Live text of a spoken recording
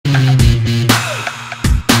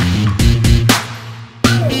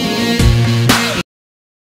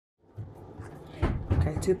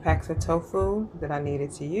2 packs of tofu that I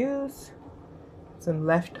needed to use. Some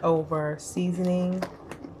leftover seasoning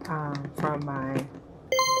from my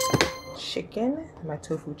chicken, my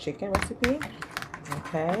tofu chicken recipe.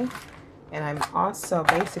 Okay. And I'm also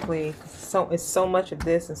basically, it's so much of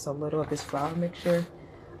this and so little of this flour mixture.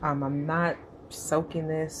 I'm not soaking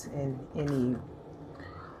this in any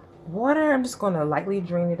water. I'm just going to lightly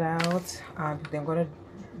drain it out. Then I'm going to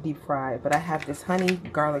deep fry it. But I have this honey,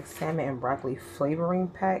 garlic, salmon, and broccoli flavoring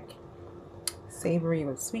pack. Savory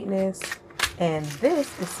with sweetness. And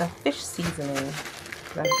this is a fish seasoning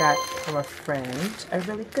that I got from a friend. A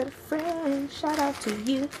really good friend. Shout out to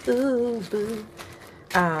you. Boo, boo.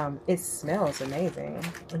 It smells amazing.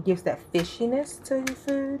 It gives that fishiness to your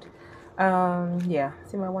food. Yeah,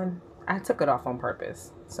 see my one? I took it off on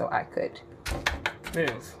purpose so I could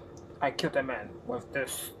move. I killed a man with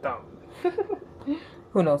this thumb.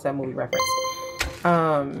 Who knows that movie reference?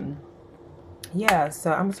 Yeah,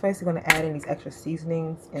 so I'm just basically gonna add in these extra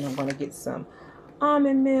seasonings, and I'm gonna get some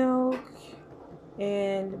almond milk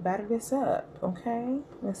and batter this up. Okay,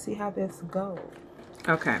 let's see how this goes.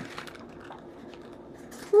 Okay.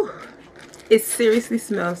 Whew. It seriously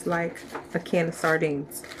smells like a can of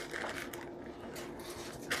sardines.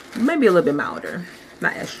 Maybe a little bit milder,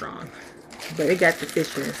 not as strong, but it got the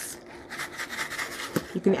fishiness.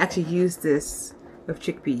 You can actually use this with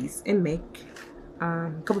chickpeas and make.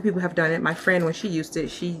 A couple people have done it. My friend, when she used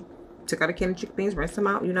it, she took out a can of chickpeas, rinsed them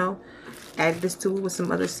out, you know, added this to it with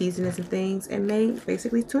some other seasonings and things, and made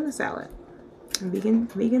basically tuna salad,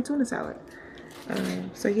 vegan tuna salad.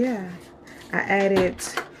 So yeah, I added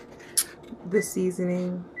the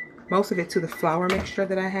seasoning, most of it, to the flour mixture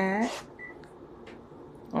that I had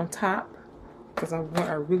on top, because I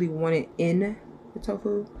really want it in the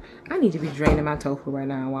tofu. I need to be draining my tofu right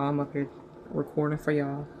now while I'm up here recording for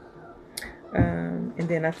y'all. And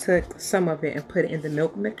then I took some of it and put it in the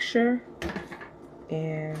milk mixture,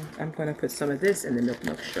 and I'm going to put some of this in the milk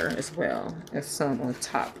mixture as well, and some on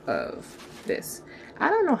top of this. I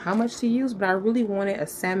don't know how much to use, but I really wanted a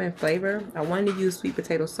salmon flavor. I wanted to use sweet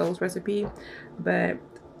potato sauce recipe, but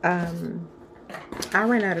I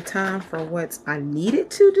ran out of time for what I needed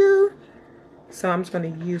to do, so I'm just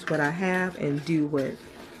going to use what I have and do what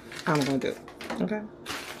I'm going to do. Okay.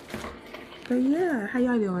 But yeah, how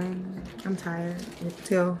y'all doing? I'm tired. You can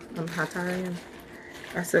tell how tired I am.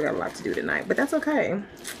 I still got a lot to do tonight, but that's okay.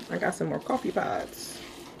 I got some more coffee pods.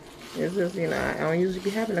 This is, you know, I don't usually be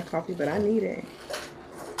having a coffee, but I need it.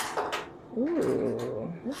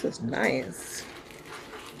 Ooh, this is nice.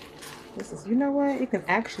 This is, you know what? You can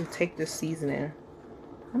actually take this seasoning.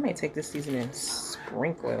 I may take this seasoning and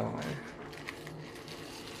sprinkle it on.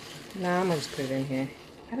 Nah, I'm gonna just put it in here.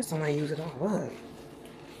 I just don't want to use it all up,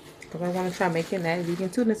 because I want to try making that vegan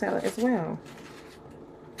tuna salad as well.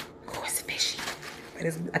 Oh, it's fishy. But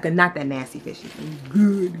it's like not that nasty fishy.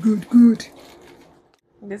 Good, good, good.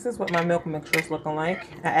 This is what my milk mixture is looking like.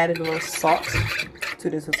 I added a little salt to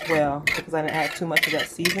this as well, because I didn't add too much of that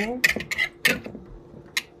seasoning.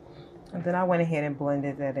 And then I went ahead and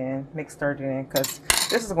blended that in, stirred it in, because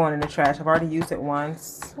this is going in the trash. I've already used it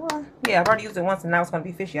once. Well, yeah, I've already used it once, and now it's going to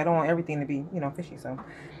be fishy. I don't want everything to be, you know, fishy, so I'm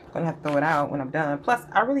going to have to throw it out when I'm done. Plus,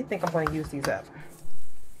 I really think I'm going to use these up.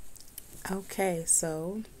 Okay,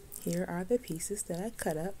 so here are the pieces that I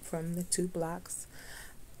cut up from the 2 blocks.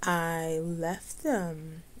 I left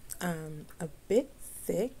them a bit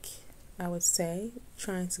thick, I would say,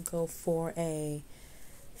 trying to go for a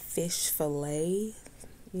fish fillet,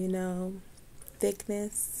 you know,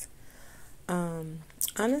 thickness.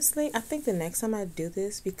 Honestly, I think the next time I do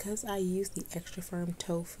this, because I use the extra firm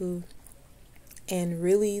tofu, and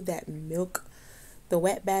really that milk, the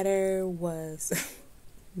wet batter was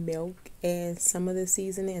milk and some of the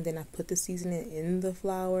seasoning, and then I put the seasoning in the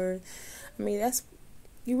flour. I mean,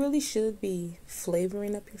 you really should be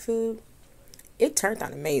flavoring up your food. It turned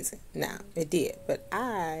out amazing. Now, it did, but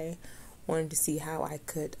I wanted to see how I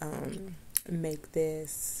could make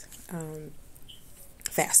this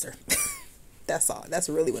faster. That's all. That's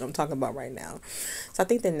really what I'm talking about right now. So I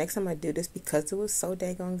think the next time I do this, because it was so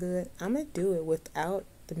daggone good, I'm going to do it without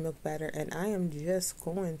the milk batter, and I am just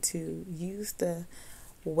going to use the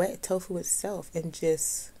wet tofu itself and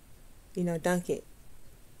just, you know, dunk it.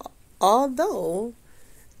 Although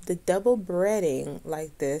the double breading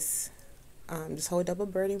like this whole double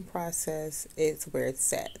breading process is where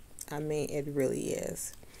it's at. I mean, it really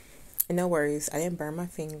is. And no worries, I didn't burn my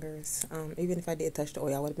fingers. Even if I did touch the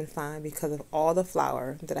oil, I would have been fine because of all the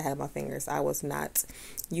flour that I had on my fingers. I was not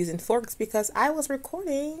using forks because I was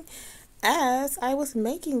recording as I was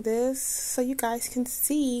making this, so you guys can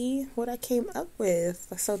see what I came up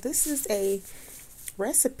with. So this is a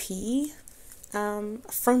recipe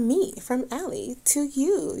from me, from Alli, to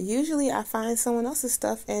you. Usually I find someone else's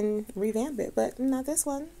stuff and revamp it, but not this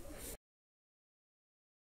one.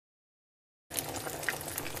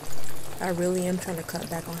 I really am trying to cut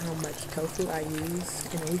back on how much tofu I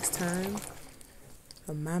use in a week's time.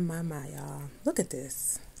 Oh my, y'all. Look at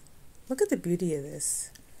this. Look at the beauty of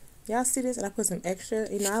this. Y'all see this? And I put some extra,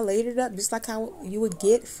 I laid it up just like how you would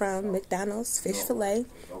get from McDonald's fish fillet,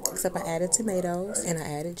 except I added tomatoes and I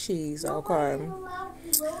added cheese. Okay.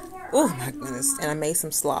 Oh my goodness. And I made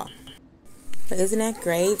some slaw. But isn't that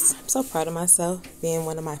great? I'm so proud of myself being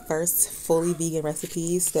one of my first fully vegan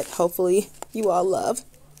recipes that hopefully you all love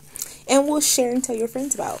and will share and tell your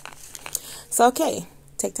friends about. So okay,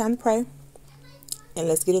 take time to pray and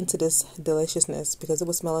let's get into this deliciousness because it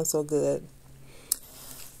was smelling so good.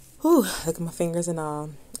 Whew, look at my fingers and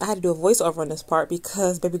all. I had to do a voiceover on this part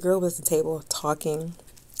because baby girl was at the table talking.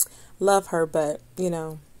 Love her, but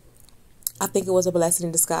I think it was a blessing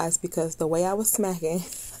in disguise because the way I was smacking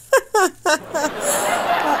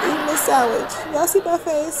while eating this sandwich. Y'all see my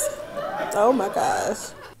face? Oh my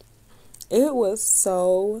gosh. It was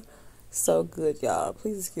so good, y'all.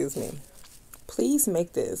 Please excuse me. Please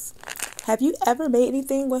make this. Have you ever made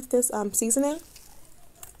anything with this seasoning?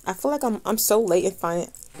 I feel like I'm so late in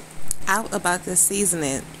finding out about this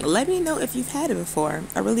seasoning. Let me know if you've had it before.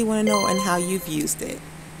 I really want to know and how you've used it.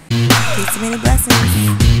 Peace and many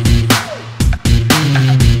blessings.